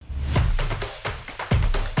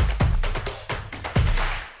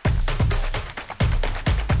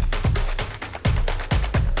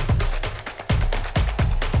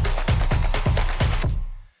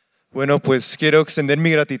Bueno, pues quiero extender mi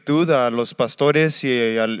gratitud a los pastores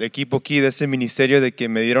y al equipo aquí de este ministerio de que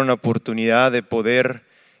me dieron la oportunidad de poder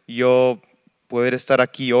estar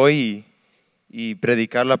aquí hoy y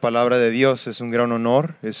predicar la palabra de Dios. Es un gran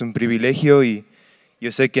honor, es un privilegio y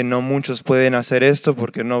yo sé que no muchos pueden hacer esto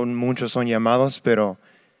porque no muchos son llamados, pero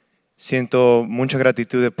siento mucha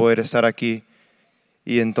gratitud de poder estar aquí.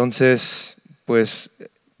 Y entonces, pues,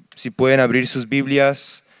 si pueden abrir sus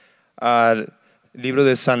Biblias al libro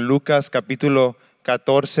de San Lucas, capítulo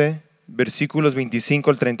 14, versículos 25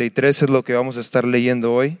 al 33 es lo que vamos a estar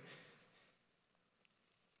leyendo hoy.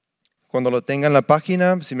 Cuando lo tengan en la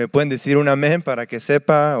página, si me pueden decir un amén para que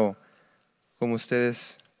sepa o como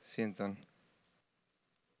ustedes sientan.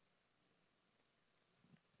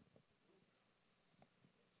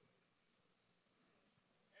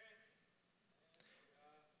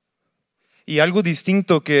 Y algo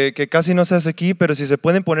distinto que casi no se hace aquí, pero si se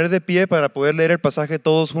pueden poner de pie para poder leer el pasaje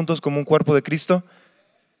todos juntos como un cuerpo de Cristo.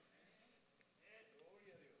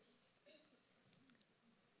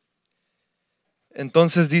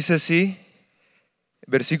 Entonces dice así,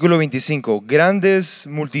 versículo 25, grandes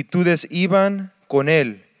multitudes iban con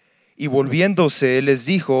él y volviéndose les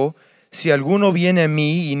dijo, si alguno viene a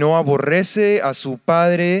mí y no aborrece a su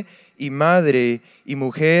padre y madre y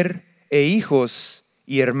mujer e hijos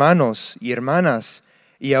y hermanos y hermanas,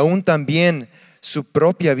 y aún también su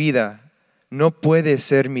propia vida, no puede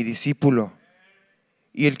ser mi discípulo.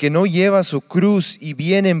 Y el que no lleva su cruz y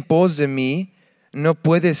viene en pos de mí, no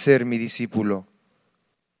puede ser mi discípulo.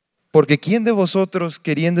 Porque ¿quién de vosotros,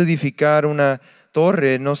 queriendo edificar una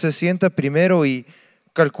torre, no se sienta primero y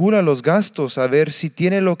calcula los gastos a ver si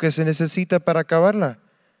tiene lo que se necesita para acabarla?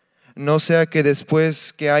 No sea que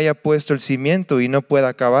después que haya puesto el cimiento y no pueda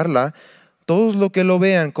acabarla, todos los que lo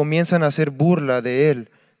vean comienzan a hacer burla de él,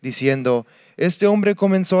 diciendo, este hombre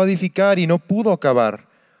comenzó a edificar y no pudo acabar.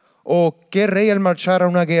 ¿O qué rey al marchar a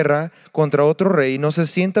una guerra contra otro rey no se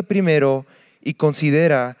sienta primero y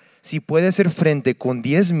considera si puede hacer frente con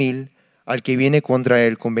 10,000 al que viene contra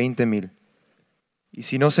él con 20,000? Y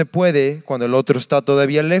si no se puede, cuando el otro está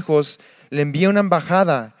todavía lejos, le envía una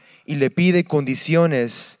embajada y le pide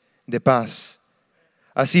condiciones de paz.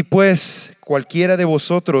 Así pues, cualquiera de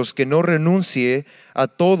vosotros que no renuncie a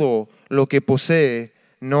todo lo que posee,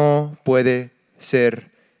 no puede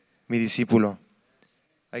ser mi discípulo.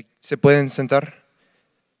 ¿Se pueden sentar?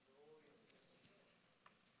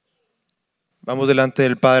 Vamos delante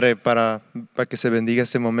del Padre para que se bendiga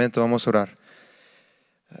este momento. Vamos a orar.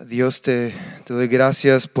 Dios, te doy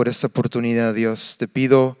gracias por esta oportunidad, Dios. Te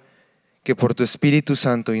pido que por tu Espíritu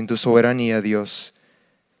Santo y en tu soberanía, Dios,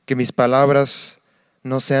 que mis palabras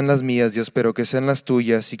no sean las mías, Dios, pero que sean las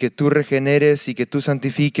tuyas, y que tú regeneres y que tú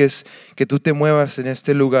santifiques, que tú te muevas en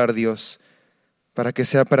este lugar, Dios, para que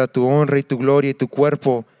sea para tu honra y tu gloria y tu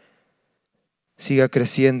cuerpo siga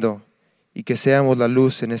creciendo y que seamos la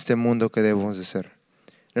luz en este mundo que debemos de ser.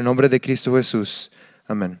 En el nombre de Cristo Jesús.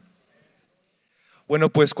 Amén. Bueno,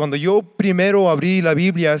 pues cuando yo primero abrí la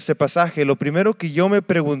Biblia, este pasaje, lo primero que yo me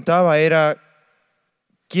preguntaba era,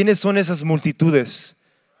 ¿quiénes son esas multitudes?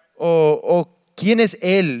 O ¿quién es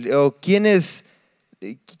Él? ¿O quiénes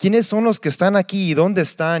son los que están aquí? ¿Y dónde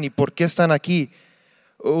están? ¿Y por qué están aquí?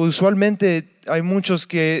 Usualmente hay muchos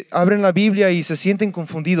que abren la Biblia y se sienten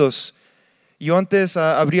confundidos. Yo antes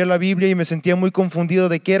abría la Biblia y me sentía muy confundido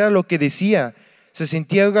de qué era lo que decía. Se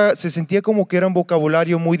sentía como que era un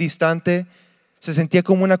vocabulario muy distante, se sentía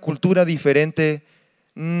como una cultura diferente.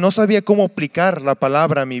 No sabía cómo aplicar la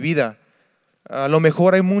palabra a mi vida. A lo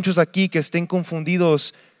mejor hay muchos aquí que estén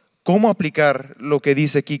confundidos cómo aplicar lo que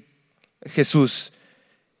dice aquí Jesús.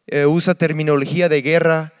 Usa terminología de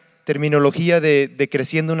guerra, terminología de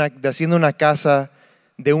haciendo una casa,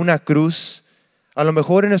 de una cruz. A lo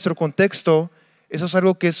mejor en nuestro contexto eso es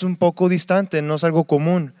algo que es un poco distante, no es algo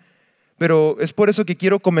común. Pero es por eso que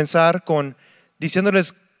quiero comenzar con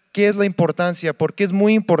diciéndoles qué es la importancia, porque es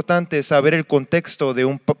muy importante saber el contexto de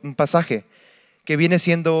un pasaje, que viene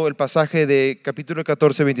siendo el pasaje de capítulo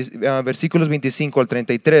 14, versículos 25 al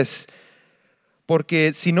 33.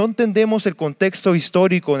 Porque si no entendemos el contexto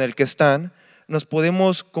histórico en el que están, nos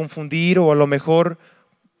podemos confundir o a lo mejor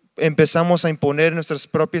empezamos a imponer nuestras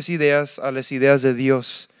propias ideas a las ideas de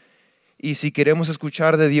Dios. Y si queremos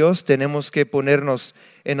escuchar de Dios, tenemos que ponernos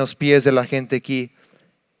en los pies de la gente aquí.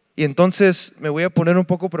 Y entonces me voy a poner un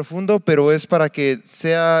poco profundo, pero es para que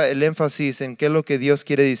sea el énfasis en qué es lo que Dios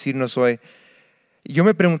quiere decirnos hoy. Yo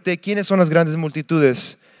me pregunté, ¿quiénes son las grandes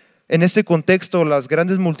multitudes? En este contexto, las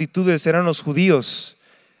grandes multitudes eran los judíos.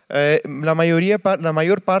 La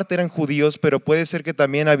mayor parte eran judíos, pero puede ser que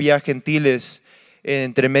también había gentiles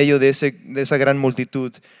entre medio de esa gran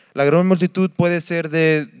multitud. La gran multitud puede ser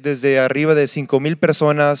desde arriba de 5,000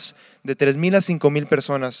 personas, de 3,000 a 5,000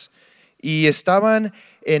 personas. Y estaban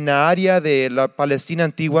en la área de la Palestina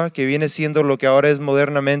antigua, que viene siendo lo que ahora es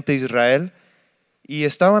modernamente Israel. Y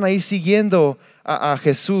estaban ahí siguiendo a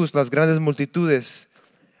Jesús, las grandes multitudes.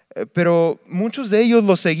 Pero muchos de ellos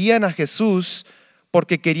lo seguían a Jesús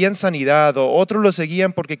porque querían sanidad, o otros lo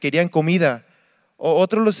seguían porque querían comida, o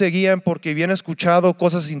otros lo seguían porque habían escuchado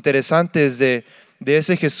cosas interesantes de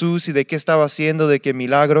ese Jesús y de qué estaba haciendo, de qué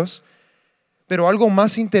milagros. Pero algo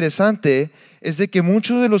más interesante es de que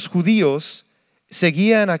muchos de los judíos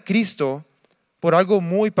seguían a Cristo por algo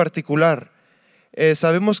muy particular.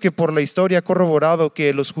 Sabemos que por la historia ha corroborado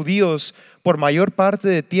que los judíos, por mayor parte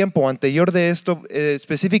de tiempo anterior de esto,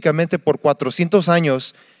 específicamente por 400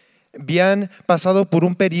 años, habían pasado por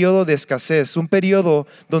un periodo de escasez, un periodo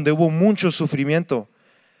donde hubo mucho sufrimiento.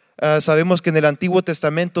 Sabemos que en el Antiguo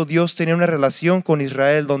Testamento Dios tenía una relación con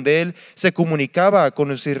Israel, donde Él se comunicaba con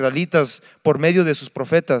los israelitas por medio de sus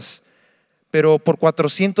profetas. Pero por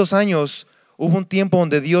 400 años hubo un tiempo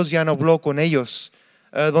donde Dios ya no habló con ellos,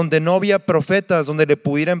 donde no había profetas donde le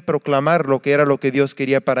pudieran proclamar lo que era lo que Dios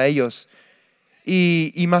quería para ellos.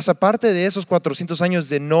 Y más aparte de esos 400 años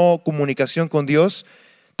de no comunicación con Dios,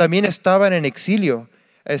 también estaban en exilio,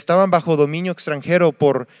 estaban bajo dominio extranjero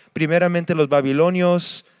por primeramente los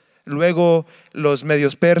babilonios, luego los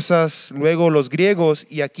medios persas, luego los griegos,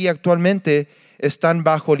 y aquí actualmente están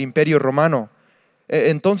bajo el imperio romano.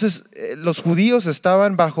 Entonces los judíos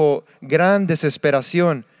estaban bajo gran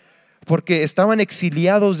desesperación porque estaban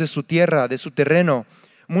exiliados de su tierra, de su terreno.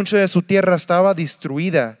 Mucha de su tierra estaba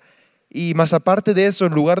destruida. Y más aparte de eso,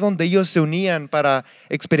 el lugar donde ellos se unían para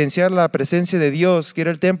experienciar la presencia de Dios, que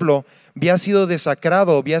era el templo, había sido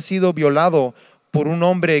desacrado, había sido violado por un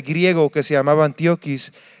hombre griego que se llamaba Antíoco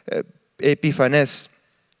Epifanes.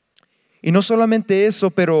 Y no solamente eso,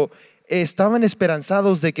 pero estaban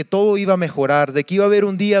esperanzados de que todo iba a mejorar, de que iba a haber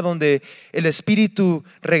un día donde el Espíritu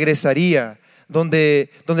regresaría, donde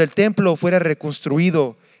el templo fuera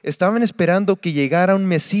reconstruido. Estaban esperando que llegara un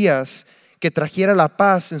Mesías que trajera la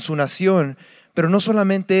paz en su nación, pero no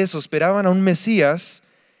solamente eso, esperaban a un Mesías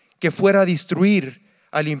que fuera a destruir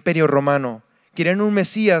al imperio romano. Querían un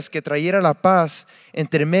Mesías que trajera la paz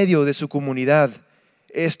entre medio de su comunidad.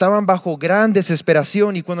 Estaban bajo gran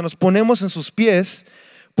desesperación, y cuando nos ponemos en sus pies,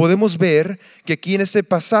 podemos ver que aquí en este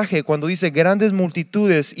pasaje, cuando dice grandes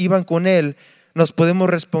multitudes iban con él, nos podemos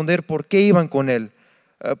responder por qué iban con él.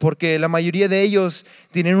 Porque la mayoría de ellos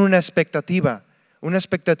tienen una expectativa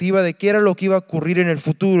de qué era lo que iba a ocurrir en el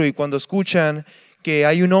futuro, y cuando escuchan que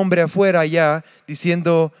hay un hombre afuera allá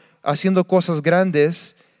haciendo cosas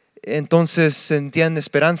grandes, entonces sentían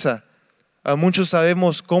esperanza. Muchos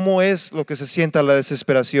sabemos cómo es lo que se sienta la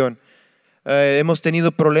desesperación. Hemos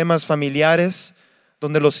tenido problemas familiares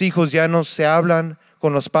donde los hijos ya no se hablan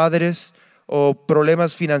con los padres, o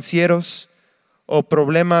problemas financieros, o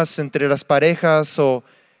problemas entre las parejas, o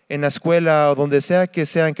en la escuela, o donde sea que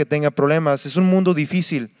sean que tengan problemas. Es un mundo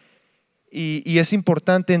difícil, y es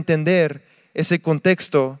importante entender ese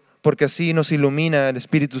contexto, porque así nos ilumina el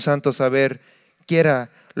Espíritu Santo saber qué era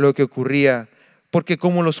lo que ocurría. Porque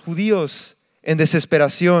como los judíos en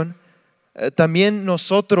desesperación, también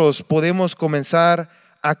nosotros podemos comenzar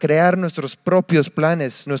a crear nuestros propios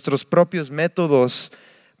planes, nuestros propios métodos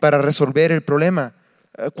para resolver el problema.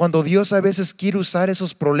 Cuando Dios a veces quiere usar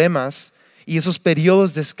esos problemas y esos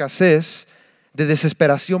periodos de escasez, de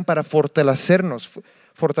desesperación, para fortalecernos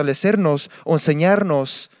o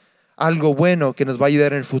enseñarnos algo bueno que nos va a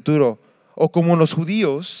ayudar en el futuro. O como los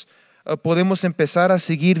judíos, podemos empezar a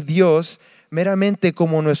seguir Dios meramente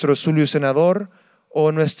como nuestro solucionador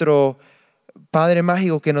o nuestro Padre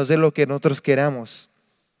mágico que nos dé lo que nosotros queramos.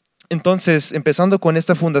 Entonces, empezando con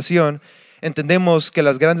esta fundación, entendemos que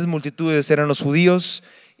las grandes multitudes eran los judíos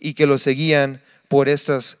y que los seguían por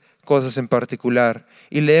estas cosas en particular.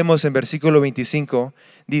 Y leemos en versículo 25,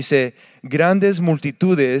 dice: grandes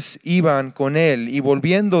multitudes iban con él, y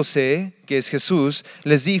volviéndose, que es Jesús,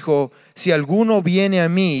 les dijo: si alguno viene a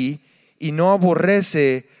mí y no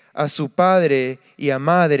aborrece a su padre y a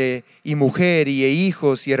madre y mujer y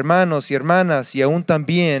hijos y hermanos y hermanas, y aún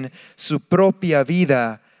también su propia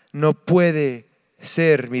vida, no puede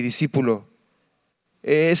ser mi discípulo.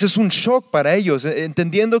 Ese es un shock para ellos,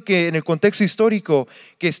 entendiendo que en el contexto histórico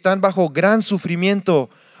que están bajo gran sufrimiento,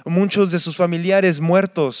 muchos de sus familiares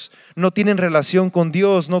muertos, no tienen relación con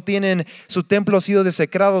Dios, su templo ha sido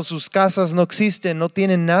desecrado, sus casas no existen, no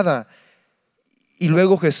tienen nada. Y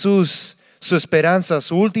luego Jesús, su esperanza,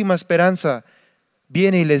 su última esperanza,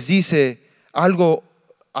 viene y les dice algo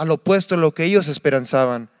al opuesto de lo que ellos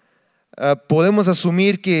esperanzaban. Podemos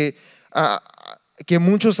asumir que que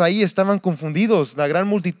muchos ahí estaban confundidos, la gran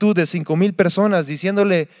multitud de 5,000 personas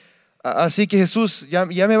diciéndole, así que Jesús, ¿ya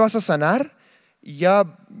me vas a sanar? ¿Ya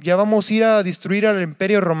vamos a ir a destruir al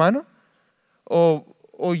imperio romano? ¿O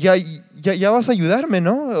ya vas a ayudarme,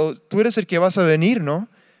 ¿no? ¿O tú eres el que vas a venir, ¿no?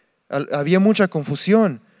 Había mucha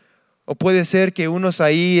confusión. O puede ser que unos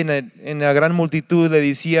ahí en la gran multitud le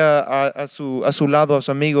decía a su lado, a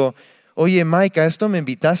su amigo, oye Mike, ¿a esto me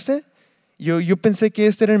invitaste? Yo pensé que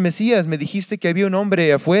este era el Mesías, me dijiste que había un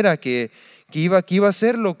hombre afuera que iba a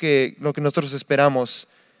hacer lo que nosotros esperamos.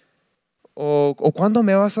 ¿O cuándo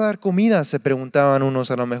me vas a dar comida? Se preguntaban unos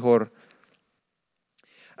a lo mejor.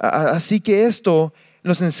 Así que esto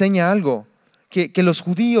nos enseña algo, que los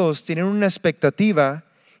judíos tienen una expectativa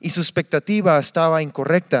y su expectativa estaba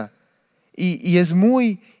incorrecta. Y es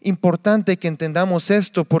muy importante que entendamos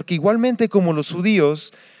esto, porque igualmente como los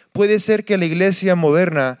judíos, puede ser que la iglesia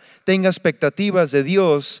moderna tenga expectativas de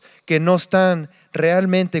Dios que no están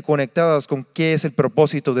realmente conectadas con qué es el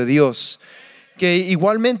propósito de Dios. Que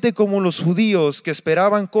igualmente como los judíos que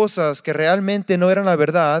esperaban cosas que realmente no eran la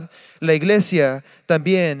verdad, la iglesia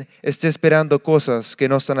también esté esperando cosas que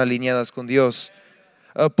no están alineadas con Dios.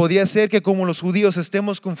 Podría ser que como los judíos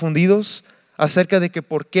estemos confundidos acerca de que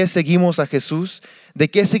por qué seguimos a Jesús, de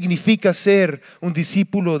qué significa ser un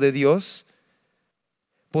discípulo de Dios.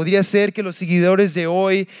 Podría ser que los seguidores de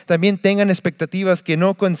hoy también tengan expectativas que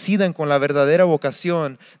no coincidan con la verdadera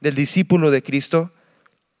vocación del discípulo de Cristo.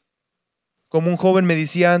 Como un joven me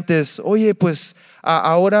decía antes, oye, pues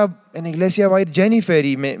ahora en la iglesia va a ir Jennifer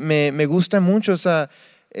y me gusta mucho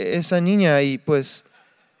esa niña y pues,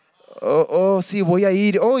 sí, voy a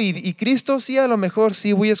ir. Y Cristo, sí, a lo mejor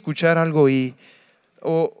sí voy a escuchar algo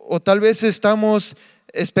o tal vez estamos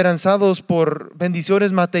esperanzados por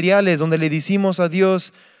bendiciones materiales donde le decimos a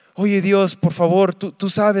Dios, oye Dios, por favor, tú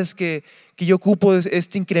sabes que yo ocupo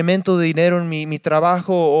este incremento de dinero en mi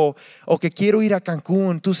trabajo o que quiero ir a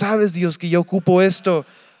Cancún. Tú sabes, Dios, que yo ocupo esto.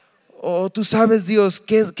 O tú sabes, Dios,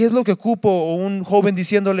 ¿qué es lo que ocupo? O un joven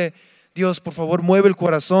diciéndole, Dios, por favor, mueve el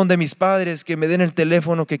corazón de mis padres, que me den el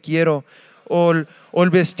teléfono que quiero. O el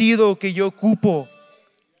vestido que yo ocupo.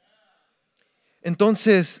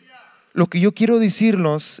 Entonces, lo que yo quiero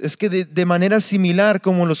decirnos es que de manera similar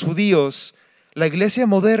como los judíos, la iglesia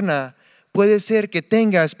moderna puede ser que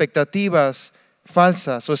tenga expectativas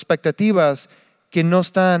falsas o expectativas que no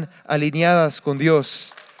están alineadas con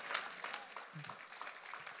Dios.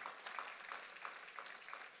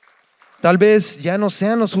 Tal vez ya no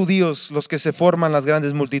sean los judíos los que se forman las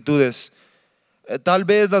grandes multitudes. Tal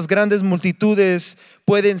vez las grandes multitudes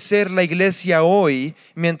pueden ser la iglesia hoy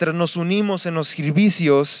mientras nos unimos en los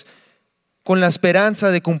servicios con la esperanza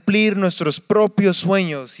de cumplir nuestros propios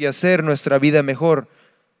sueños y hacer nuestra vida mejor.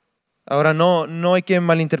 Ahora no hay que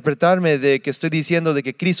malinterpretarme de que estoy diciendo de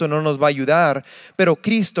que Cristo no nos va a ayudar, pero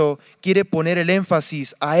Cristo quiere poner el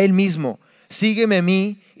énfasis a Él mismo. Sígueme a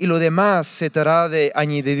mí y lo demás se te hará de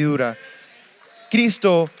añadidura.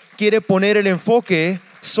 Cristo quiere poner el enfoque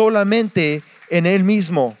solamente en Él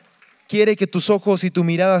mismo. Quiere que tus ojos y tu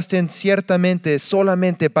mirada estén ciertamente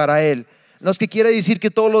solamente para Él. No es que quiera decir que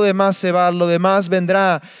todo lo demás se va, lo demás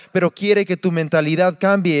vendrá, pero quiere que tu mentalidad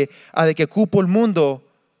cambie a de que ocupo el mundo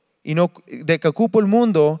y no de que ocupo el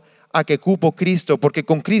mundo a que ocupo Cristo, porque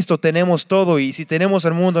con Cristo tenemos todo y si tenemos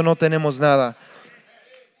el mundo no tenemos nada.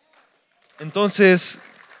 Entonces,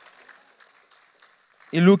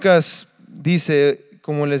 y Lucas dice,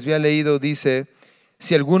 como les había leído, dice,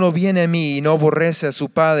 si alguno viene a mí y no aborrece a su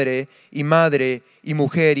padre y madre y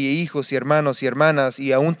mujer y hijos y hermanos y hermanas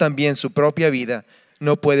y aún también su propia vida,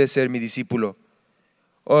 no puede ser mi discípulo.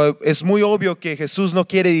 Es muy obvio que Jesús no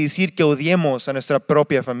quiere decir que odiemos a nuestra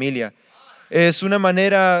propia familia. Es una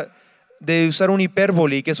manera de usar un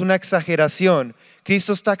hipérbole, que es una exageración.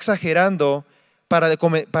 Cristo está exagerando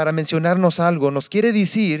para mencionarnos algo. Nos quiere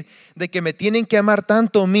decir de que me tienen que amar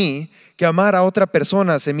tanto a mí que amar a otra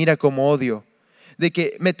persona se mira como odio. De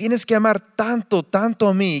que me tienes que amar tanto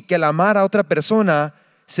a mí que el amar a otra persona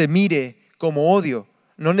se mire como odio.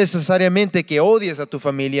 No necesariamente que odies a tu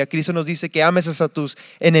familia. Cristo nos dice que ames a tus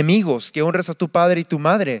enemigos, que honres a tu padre y tu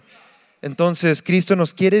madre. Entonces Cristo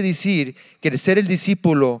nos quiere decir que ser el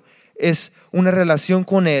discípulo es una relación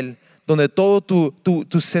con Él, donde todo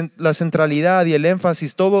la centralidad y el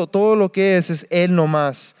énfasis, todo lo que es Él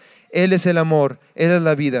nomás. Él es el amor, Él es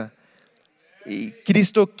la vida. Y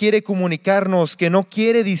Cristo quiere comunicarnos que no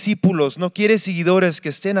quiere discípulos, no quiere seguidores que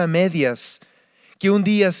estén a medias, que un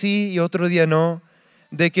día sí y otro día no,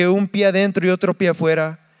 de que un pie adentro y otro pie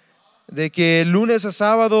afuera, de que lunes a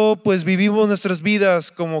sábado pues vivimos nuestras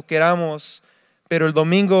vidas como queramos, pero el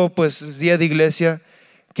domingo pues es día de iglesia.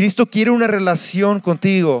 Cristo quiere una relación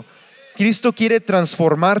contigo. Cristo quiere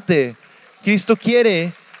transformarte. Cristo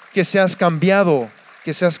quiere que seas cambiado,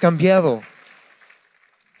 que seas cambiado,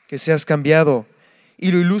 que seas cambiado.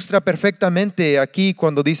 Y lo ilustra perfectamente aquí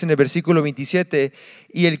cuando dice en el versículo 27,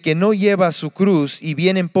 y el que no lleva su cruz y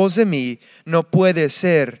viene en pos de mí, no puede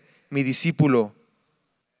ser mi discípulo.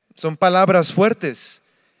 Son palabras fuertes,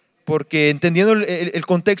 porque entendiendo el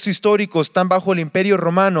contexto histórico, están bajo el imperio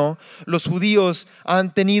romano. Los judíos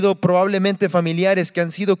han tenido probablemente familiares que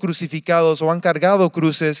han sido crucificados o han cargado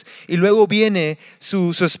cruces, y luego viene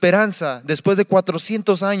su esperanza después de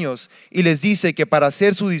 400 años y les dice que para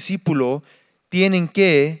ser su discípulo tienen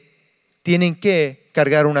que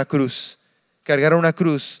cargar una cruz. Cargar una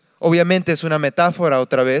cruz. Obviamente es una metáfora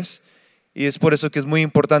otra vez, y es por eso que es muy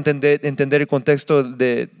importante entender el contexto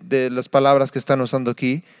de las palabras que están usando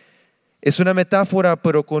aquí. Es una metáfora,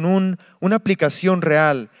 pero con una aplicación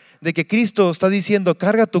real, de que Cristo está diciendo,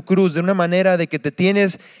 carga tu cruz de una manera de que tú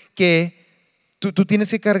tienes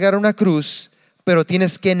que cargar una cruz, pero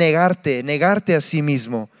tienes que negarte a sí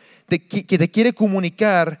mismo. Que te quiere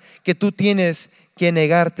comunicar que tú tienes que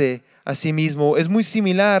negarte a sí mismo. Es muy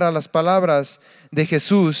similar a las palabras de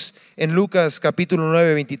Jesús en Lucas capítulo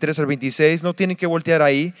 9, 23 al 26. No tienen que voltear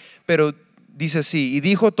ahí, pero dice así: y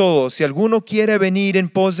dijo a todos, si alguno quiere venir en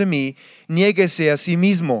pos de mí, niéguese a sí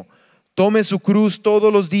mismo, tome su cruz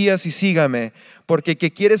todos los días y sígame, porque el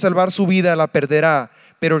que quiere salvar su vida la perderá,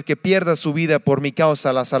 pero el que pierda su vida por mi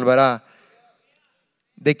causa la salvará.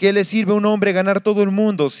 ¿De qué le sirve a un hombre ganar todo el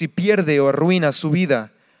mundo si pierde o arruina su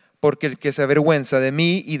vida? Porque el que se avergüenza de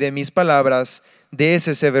mí y de mis palabras, de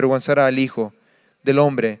ese se avergonzará el Hijo del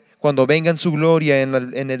Hombre, cuando venga en su gloria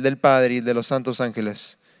en el del Padre y de los santos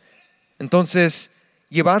ángeles. Entonces,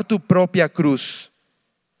 llevar tu propia cruz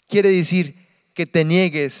quiere decir que te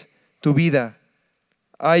niegues tu vida.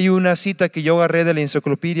 Hay una cita que yo agarré de la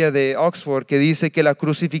enciclopedia de Oxford que dice que la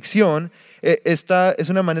crucifixión es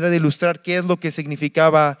una manera de ilustrar qué es lo que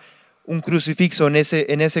significaba un crucifijo en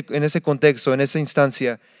ese contexto, en esa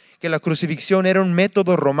instancia. Que la crucifixión era un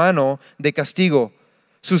método romano de castigo.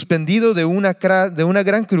 Suspendido de una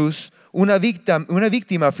gran cruz, una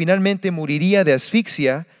víctima finalmente moriría de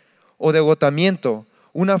asfixia o de agotamiento,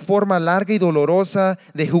 una forma larga y dolorosa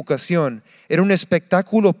de ejecución. Era un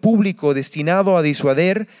espectáculo público destinado a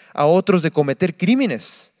disuadir a otros de cometer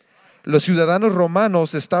crímenes. Los ciudadanos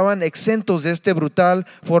romanos estaban exentos de esta brutal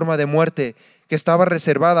forma de muerte, que estaba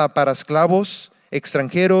reservada para esclavos,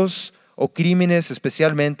 extranjeros o crímenes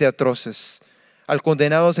especialmente atroces. Al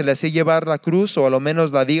condenado se le hacía llevar la cruz, o a lo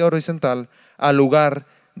menos la viga horizontal, al lugar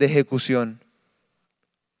de ejecución.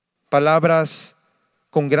 Palabras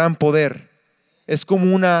con gran poder. Es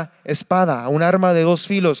como una espada, un arma de dos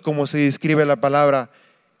filos, como se describe la palabra,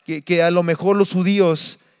 que a lo mejor los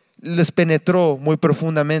judíos les penetró muy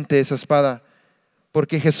profundamente esa espada,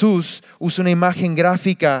 porque Jesús usa una imagen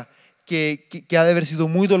gráfica que ha de haber sido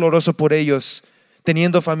muy doloroso por ellos,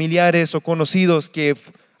 teniendo familiares o conocidos que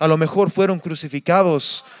a lo mejor fueron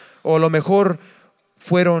crucificados, o a lo mejor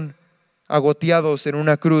fueron agoteados en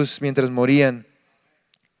una cruz mientras morían.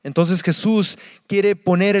 Entonces Jesús quiere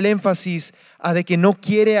poner el énfasis a de que no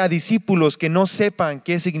quiere a discípulos que no sepan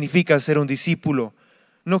qué significa ser un discípulo.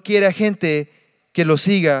 No quiere a gente que lo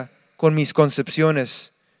siga con mis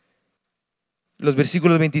concepciones. Los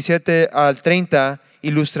versículos 27 al 30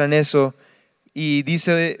 ilustran eso. Y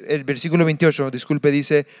dice el versículo 28,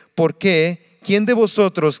 dice, ¿por qué? ¿Quién de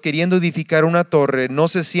vosotros, queriendo edificar una torre, no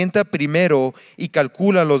se sienta primero y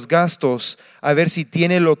calcula los gastos a ver si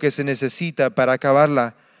tiene lo que se necesita para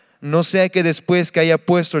acabarla? No sea que después que haya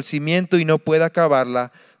puesto el cimiento y no pueda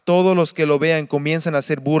acabarla, todos los que lo vean comienzan a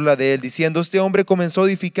hacer burla de él, diciendo, este hombre comenzó a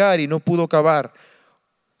edificar y no pudo acabar.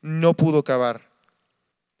 No pudo acabar.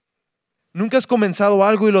 ¿Nunca has comenzado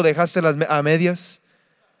algo y lo dejaste a medias?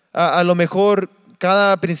 A lo mejor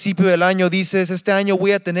cada principio del año dices, este año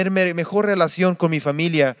voy a tener mejor relación con mi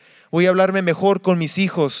familia, voy a hablarme mejor con mis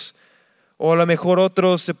hijos. O a lo mejor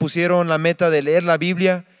otros se pusieron la meta de leer la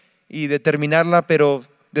Biblia y de terminarla, pero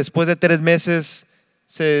después de 3 meses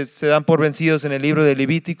se dan por vencidos en el libro de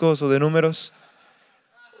Levíticos o de Números.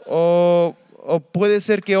 O puede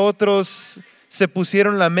ser que otros se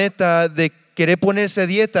pusieron la meta de querer ponerse a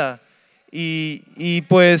dieta y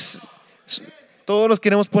pues todos nos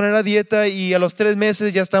queremos poner a dieta y a los 3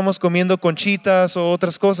 meses ya estamos comiendo conchitas o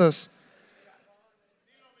otras cosas.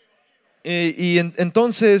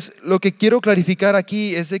 Entonces lo que quiero clarificar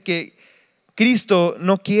aquí es de que Cristo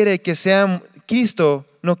no quiere que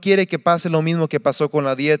pase lo mismo que pasó con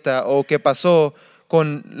la dieta o que pasó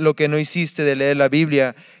con lo que no hiciste de leer la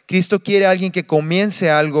Biblia. Cristo quiere a alguien que comience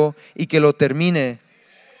algo y que lo termine,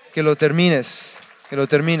 que lo termines.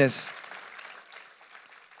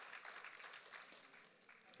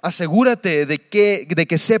 Asegúrate de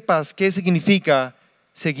que sepas qué significa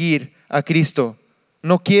seguir a Cristo.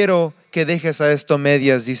 No quiero que dejes a esto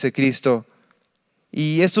medias, dice Cristo.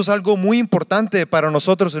 Y esto es algo muy importante para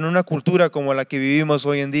nosotros en una cultura como la que vivimos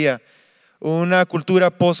hoy en día. Una cultura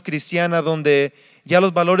post-cristiana donde ya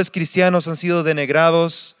los valores cristianos han sido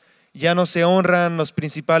denegrados, ya no se honran los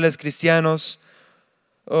principales cristianos.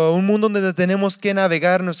 Un mundo donde tenemos que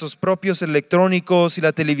navegar nuestros propios electrónicos y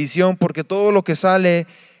la televisión porque todo lo que sale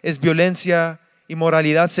es violencia,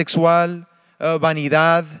 inmoralidad sexual,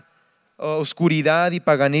 vanidad, oscuridad y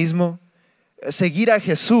paganismo. Seguir a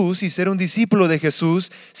Jesús y ser un discípulo de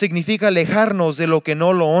Jesús significa alejarnos de lo que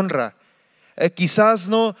no lo honra. Quizás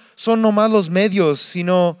no son nomás los medios,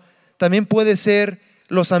 sino también puede ser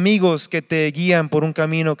los amigos que te guían por un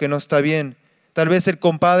camino que no está bien. Tal vez el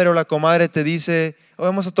compadre o la comadre te dice,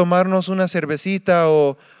 vamos a tomarnos una cervecita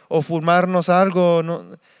o fumarnos algo,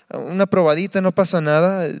 una probadita, no pasa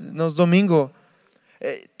nada, no es domingo.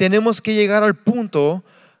 Tenemos que llegar al punto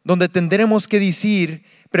donde tendremos que decir,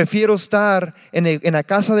 prefiero estar en la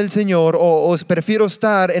casa del Señor o prefiero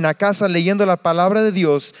estar en la casa leyendo la palabra de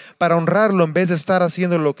Dios para honrarlo en vez de estar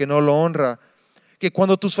haciendo lo que no lo honra. Que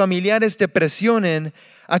cuando tus familiares te presionen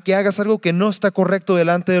a que hagas algo que no está correcto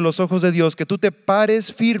delante de los ojos de Dios, que tú te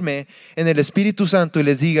pares firme en el Espíritu Santo y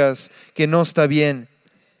les digas que no está bien.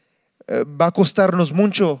 Va a costarnos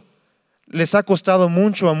mucho. Les ha costado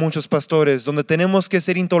mucho a muchos pastores, donde tenemos que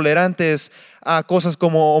ser intolerantes a cosas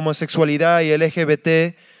como homosexualidad y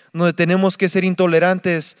LGBT, donde tenemos que ser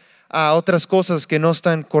intolerantes a otras cosas que no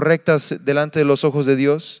están correctas delante de los ojos de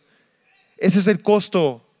Dios. Ese es el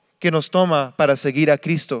costo que nos toma para seguir a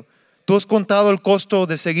Cristo. ¿Tú has contado el costo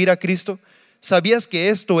de seguir a Cristo? ¿Sabías que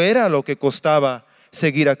esto era lo que costaba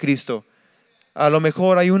seguir a Cristo? A lo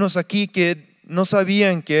mejor hay unos aquí que no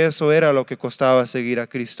sabían que eso era lo que costaba seguir a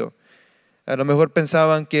Cristo. A lo mejor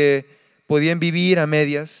pensaban que podían vivir a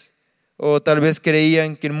medias, o tal vez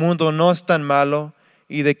creían que el mundo no es tan malo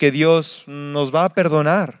y de que Dios nos va a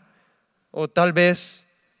perdonar. O tal vez,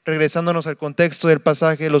 regresándonos al contexto del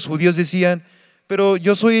pasaje, los judíos decían, pero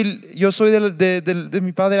yo soy de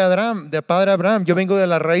mi padre Abraham, yo vengo de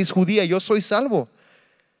la raíz judía, yo soy salvo.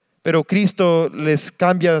 Pero Cristo les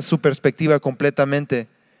cambia su perspectiva completamente.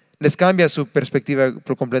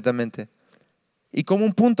 Y como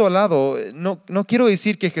un punto al lado, no quiero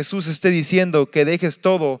decir que Jesús esté diciendo que dejes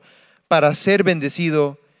todo para ser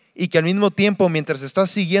bendecido y que al mismo tiempo, mientras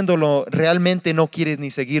estás siguiéndolo, realmente no quieres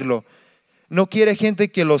ni seguirlo. No quiere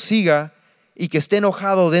gente que lo siga y que esté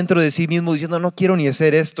enojado dentro de sí mismo diciendo, no quiero ni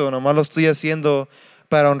hacer esto, nomás lo estoy haciendo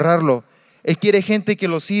para honrarlo. Él quiere gente que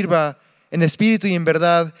lo sirva en espíritu y en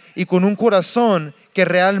verdad y con un corazón que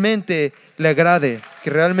realmente le agrade, que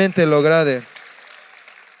realmente lo agrade.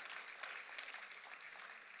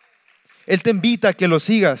 Él te invita a que lo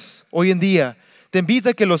sigas hoy en día. Te invita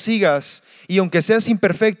a que lo sigas y aunque seas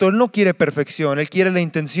imperfecto, Él no quiere perfección, Él quiere la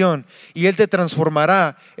intención y Él te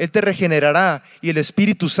transformará, Él te regenerará y el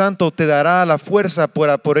Espíritu Santo te dará la fuerza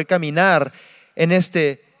para poder caminar en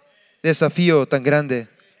este desafío tan grande.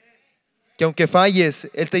 Que aunque falles,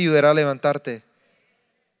 Él te ayudará a levantarte.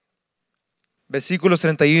 Versículos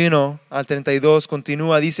 31 al 32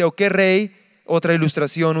 continúa, dice, ¿o qué rey? Otra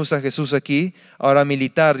ilustración usa Jesús aquí, ahora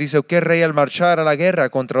militar, dice, ¿o qué rey al marchar a la guerra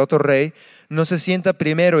contra otro rey no se sienta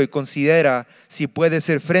primero y considera si puede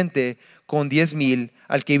hacer frente con 10,000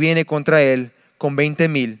 al que viene contra él con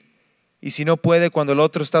 20,000? Y si no puede, cuando el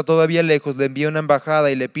otro está todavía lejos, le envía una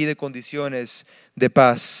embajada y le pide condiciones de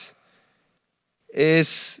paz.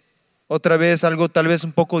 Es otra vez algo tal vez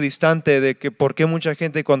un poco distante de que por qué mucha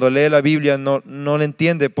gente cuando lee la Biblia no la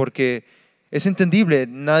entiende, porque es entendible,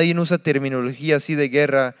 nadie usa terminología así de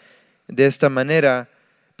guerra de esta manera,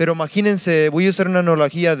 pero imagínense, voy a usar una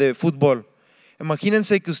analogía de fútbol.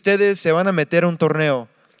 Imagínense que ustedes se van a meter a un torneo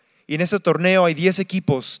y en ese torneo hay 10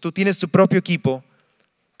 equipos, tú tienes tu propio equipo,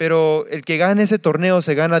 pero el que gane ese torneo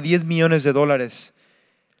se gana $10 millones.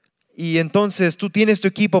 Y entonces tú tienes tu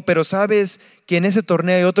equipo, pero sabes que en ese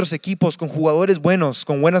torneo hay otros equipos con jugadores buenos,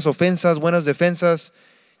 con buenas ofensas, buenas defensas,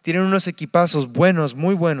 tienen unos equipazos buenos,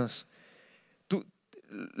 muy buenos.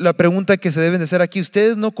 La pregunta que se deben de hacer aquí,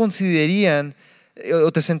 ¿ustedes no considerarían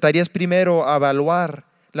o te sentarías primero a evaluar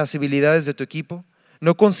las habilidades de tu equipo?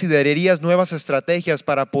 ¿No considerarías nuevas estrategias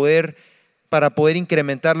para poder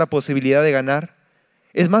incrementar la posibilidad de ganar?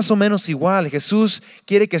 Es más o menos igual. Jesús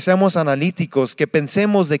quiere que seamos analíticos, que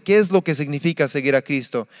pensemos de qué es lo que significa seguir a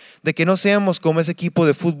Cristo, de que no seamos como ese equipo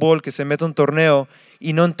de fútbol que se mete a un torneo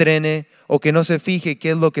y no entrene o que no se fije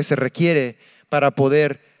qué es lo que se requiere para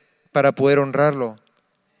poder honrarlo.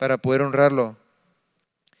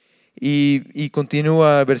 Y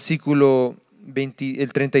continúa el versículo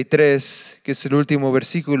el 33, que es el último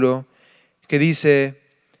versículo, que dice: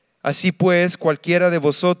 así pues, cualquiera de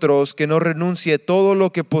vosotros que no renuncie todo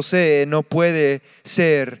lo que posee no puede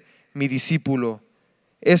ser mi discípulo.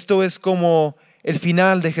 Esto es como el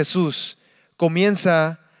final de Jesús.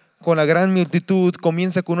 Comienza con la gran multitud,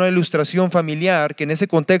 comienza con una ilustración familiar, que en ese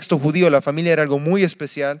contexto judío la familia era algo muy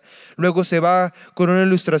especial. Luego se va con una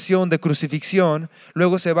ilustración de crucifixión,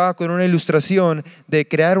 luego se va con una ilustración de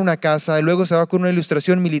crear una casa, y luego se va con una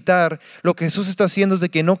ilustración militar. Lo que Jesús está haciendo es de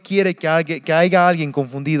que no quiere que haya alguien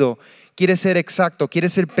confundido. Quiere ser exacto, quiere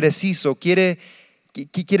ser preciso, quiere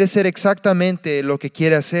ser exactamente lo que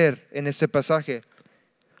quiere hacer en este pasaje.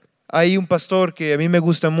 Hay un pastor que a mí me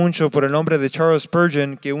gusta mucho por el nombre de Charles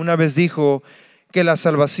Spurgeon, que una vez dijo que la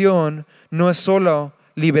salvación no es solo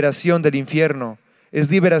liberación del infierno, es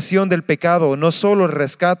liberación del pecado, no solo el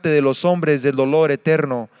rescate de los hombres del dolor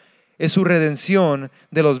eterno, es su redención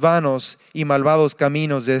de los vanos y malvados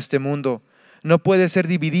caminos de este mundo. No puede ser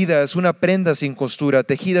dividida, es una prenda sin costura,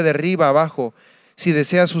 tejida de arriba a abajo. Si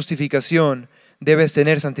deseas justificación, debes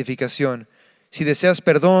tener santificación. Si deseas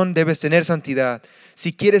perdón, debes tener santidad.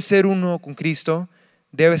 Si quieres ser uno con Cristo,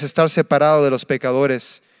 debes estar separado de los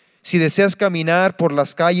pecadores. Si deseas caminar por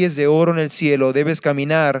las calles de oro en el cielo, debes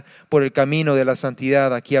caminar por el camino de la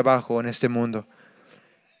santidad aquí abajo en este mundo.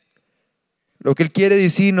 Lo que Él quiere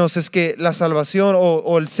decirnos es que la salvación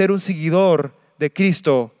o el ser un seguidor de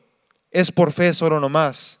Cristo es por fe solo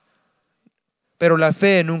nomás. Pero la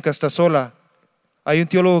fe nunca está sola. Hay un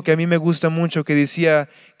teólogo que a mí me gusta mucho que decía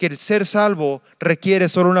que el ser salvo requiere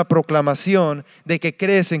solo una proclamación de que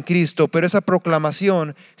crees en Cristo, pero esa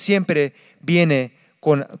proclamación siempre viene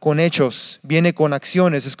con hechos, viene con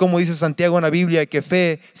acciones. Es como dice Santiago en la Biblia, que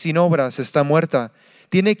fe sin obras está muerta.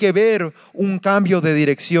 Tiene que haber un cambio de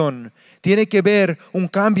dirección, tiene que haber un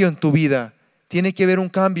cambio en tu vida, tiene que haber un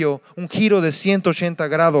cambio, un giro de 180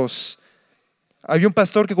 grados. Había un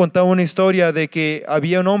pastor que contaba una historia de que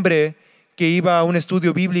había un hombre que iba a un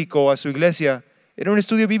estudio bíblico a su iglesia. Era un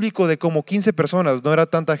estudio bíblico de como 15 personas, no era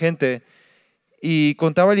tanta gente. Y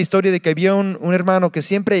contaba la historia de que había un hermano que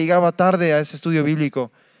siempre llegaba tarde a ese estudio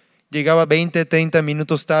bíblico. Llegaba 20, 30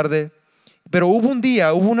 minutos tarde. Pero hubo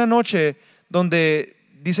una noche donde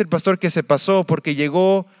dice el pastor que se pasó porque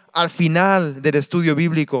llegó al final del estudio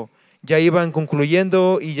bíblico. Ya iban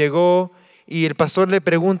concluyendo y llegó y el pastor le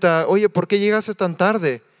pregunta: oye, ¿por qué llegaste tan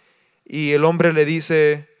tarde? Y el hombre le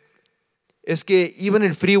dice: es que iba en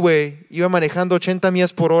el freeway, iba manejando 80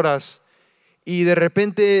 millas por hora y de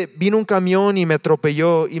repente vino un camión y me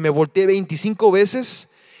atropelló y me volteé 25 veces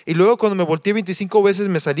y luego cuando me volteé 25 veces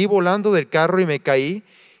me salí volando del carro y me caí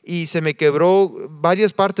y se me quebró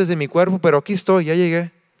varias partes de mi cuerpo, pero aquí estoy, ya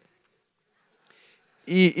llegué.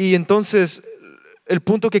 Y entonces el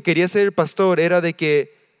punto que quería hacer el pastor era de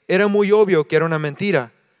que era muy obvio que era una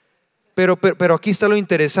mentira. Pero aquí está lo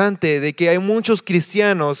interesante de que hay muchos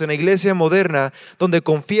cristianos en la iglesia moderna donde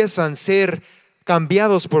confiesan ser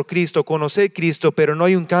cambiados por Cristo, conocer Cristo, pero no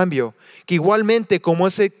hay un cambio. Que igualmente como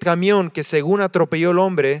ese camión que según atropelló al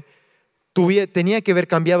hombre, tenía que haber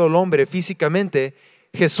cambiado al hombre físicamente,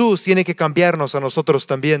 Jesús tiene que cambiarnos a nosotros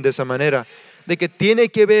también de esa manera. De que tiene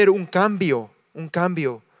que haber un cambio, un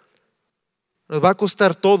cambio. Nos va a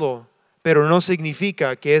costar todo, pero no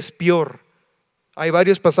significa que es peor. Hay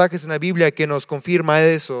varios pasajes en la Biblia que nos confirma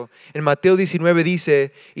eso. En Mateo 19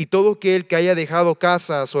 dice: y todo aquel que haya dejado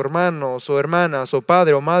casas, o hermanos, o hermanas, o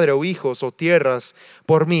padre, o madre, o hijos, o tierras,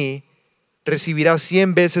 por mí, recibirá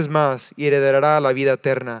 100 veces más y heredará la vida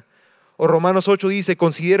eterna. O Romanos 8 dice: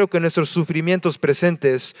 considero que nuestros sufrimientos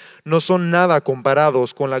presentes no son nada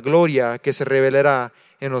comparados con la gloria que se revelará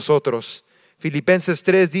en nosotros. Filipenses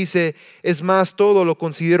 3 dice: es más, todo lo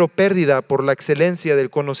considero pérdida por la excelencia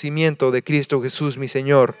del conocimiento de Cristo Jesús mi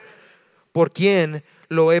Señor, por quien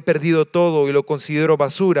lo he perdido todo y lo considero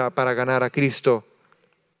basura para ganar a Cristo.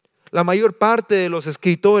 La mayor parte de los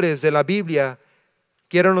escritores de la Biblia,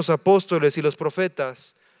 que eran los apóstoles y los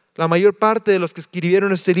profetas, la mayor parte de los que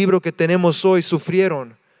escribieron este libro que tenemos hoy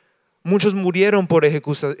sufrieron. Muchos murieron por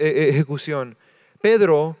ejecución.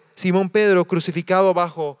 Simón Pedro, crucificado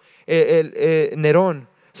bajo Nerón.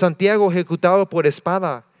 Santiago, ejecutado por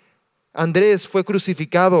espada. Andrés fue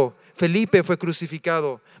crucificado. Felipe fue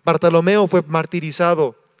crucificado. Bartolomeo fue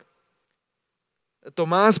martirizado.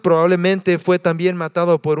 Tomás probablemente fue también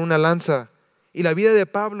matado por una lanza. Y la vida de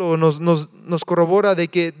Pablo nos corrobora de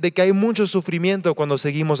que hay mucho sufrimiento cuando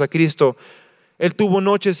seguimos a Cristo. Él tuvo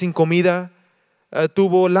noches sin comida,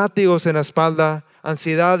 tuvo látigos en la espalda,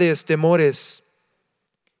 ansiedades, temores.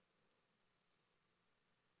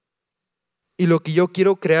 Y lo que yo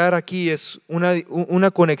quiero crear aquí es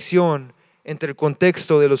una conexión entre el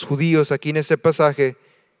contexto de los judíos aquí en este pasaje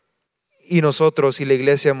y nosotros y la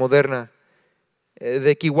iglesia moderna,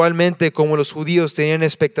 de que igualmente como los judíos tenían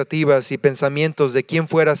expectativas y pensamientos de quién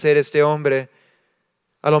fuera a ser este hombre,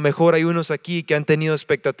 a lo mejor hay unos aquí que han tenido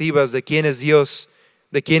expectativas de quién es Dios,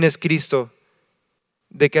 de quién es Cristo,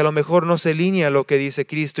 de que a lo mejor no se alinea lo que dice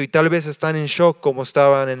Cristo y tal vez están en shock como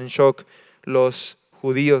estaban en shock los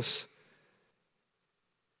judíos.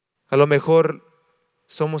 A lo mejor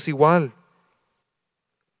somos igual.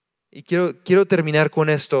 Y quiero terminar con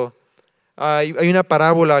esto. Hay una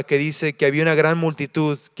parábola que dice que había una gran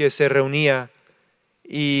multitud que se reunía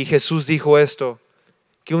y Jesús dijo esto,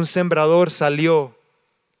 que un sembrador salió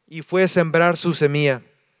y fue a sembrar su semilla.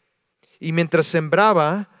 Y mientras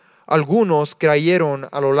sembraba, algunos cayeron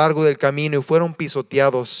a lo largo del camino y fueron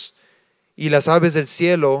pisoteados, y las aves del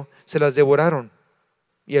cielo se las devoraron.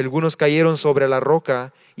 Y algunos cayeron sobre la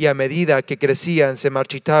roca, y a medida que crecían se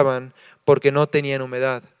marchitaban porque no tenían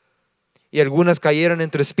humedad. Y algunas cayeron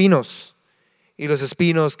entre espinos, y los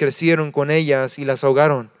espinos crecieron con ellas y las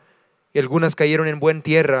ahogaron. Y algunas cayeron en buena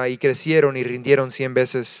tierra y crecieron y rindieron 100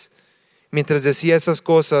 veces. Mientras decía estas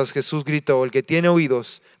cosas, Jesús gritó: el que tiene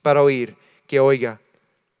oídos para oír, que oiga.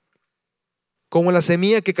 Como la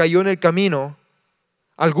semilla que cayó en el camino,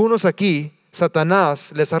 algunos aquí,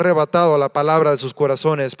 Satanás les ha arrebatado la palabra de sus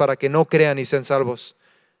corazones para que no crean y sean salvos.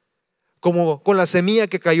 Como con la semilla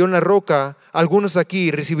que cayó en la roca, algunos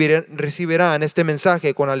aquí recibirán este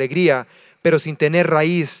mensaje con alegría, pero sin tener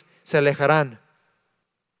raíz se alejarán.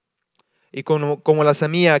 Y como la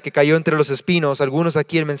semilla que cayó entre los espinos, algunos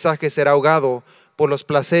aquí el mensaje será ahogado por los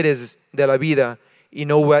placeres de la vida y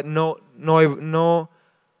no va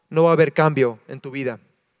a haber cambio en tu vida.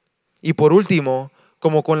 Y por último,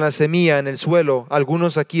 como con la semilla en el suelo,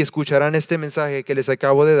 algunos aquí escucharán este mensaje que les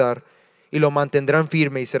acabo de dar y lo mantendrán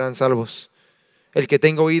firme y serán salvos. El que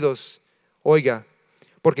tenga oídos, oiga,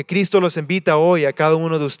 porque Cristo los invita hoy a cada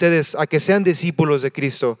uno de ustedes a que sean discípulos de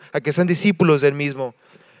Cristo, a que sean discípulos del mismo.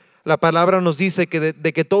 La palabra nos dice que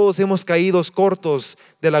de que todos hemos caído cortos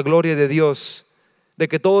de la gloria de Dios, de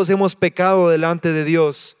que todos hemos pecado delante de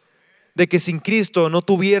Dios, de que sin Cristo no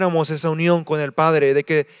tuviéramos esa unión con el Padre, de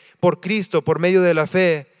que por Cristo, por medio de la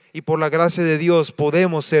fe y por la gracia de Dios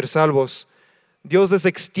podemos ser salvos. Dios les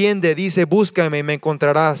extiende, dice: búscame y me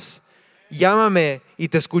encontrarás, llámame y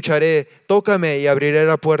te escucharé, tócame y abriré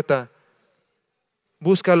la puerta.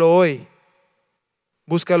 Búscalo hoy.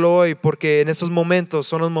 Búscalo hoy, porque en estos momentos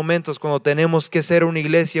son los momentos cuando tenemos que ser una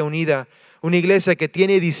iglesia unida, una iglesia que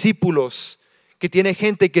tiene discípulos, que tiene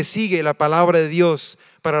gente que sigue la palabra de Dios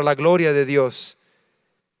para la gloria de Dios.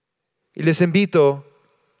 Y les invito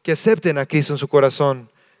que acepten a Cristo en su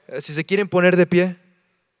corazón. Si se quieren poner de pie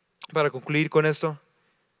para concluir con esto.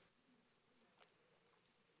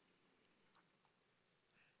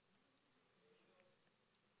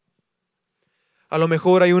 A lo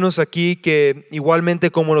mejor hay unos aquí que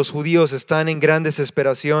igualmente como los judíos están en gran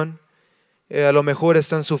desesperación, a lo mejor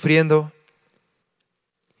están sufriendo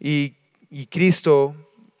y Cristo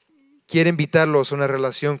quiere invitarlos a una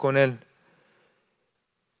relación con Él.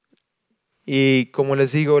 Y como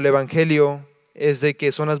les digo, el Evangelio es de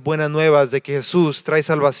que son las buenas nuevas, de que Jesús trae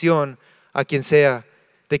salvación a quien sea,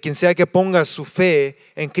 de quien sea que ponga su fe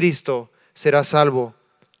en Cristo será salvo.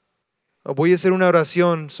 Voy a hacer una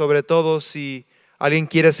oración, sobre todo si alguien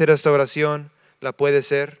quiere hacer esta oración, la puede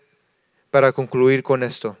hacer para concluir con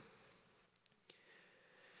esto.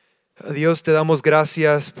 Dios, te damos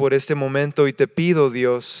gracias por este momento y te pido,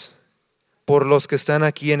 Dios, por los que están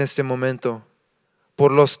aquí en este momento,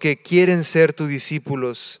 por los que quieren ser tus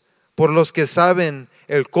discípulos, por los que saben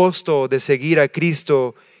el costo de seguir a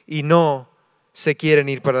Cristo y no se quieren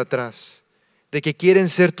ir para atrás, de que quieren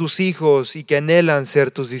ser tus hijos y que anhelan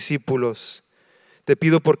ser tus discípulos. Te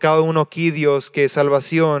pido por cada uno aquí, Dios, que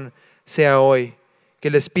salvación sea hoy, que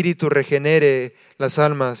el Espíritu regenere las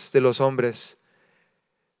almas de los hombres.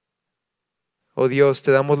 Oh Dios,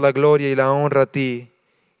 te damos la gloria y la honra a ti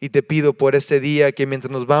y te pido por este día que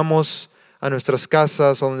mientras nos vamos a nuestras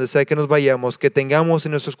casas o donde sea que nos vayamos, que tengamos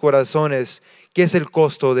en nuestros corazones qué es el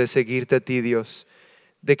costo de seguirte a ti, Dios,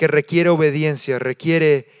 de que requiere obediencia,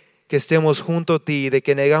 requiere que estemos junto a ti, de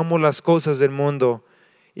que negamos las cosas del mundo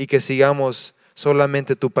y que sigamos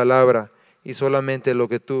solamente tu palabra y solamente lo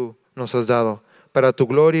que tú nos has dado. Para tu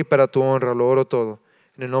gloria y para tu honra lo oro todo.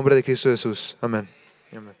 En el nombre de Cristo Jesús. Amén.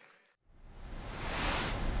 Amén.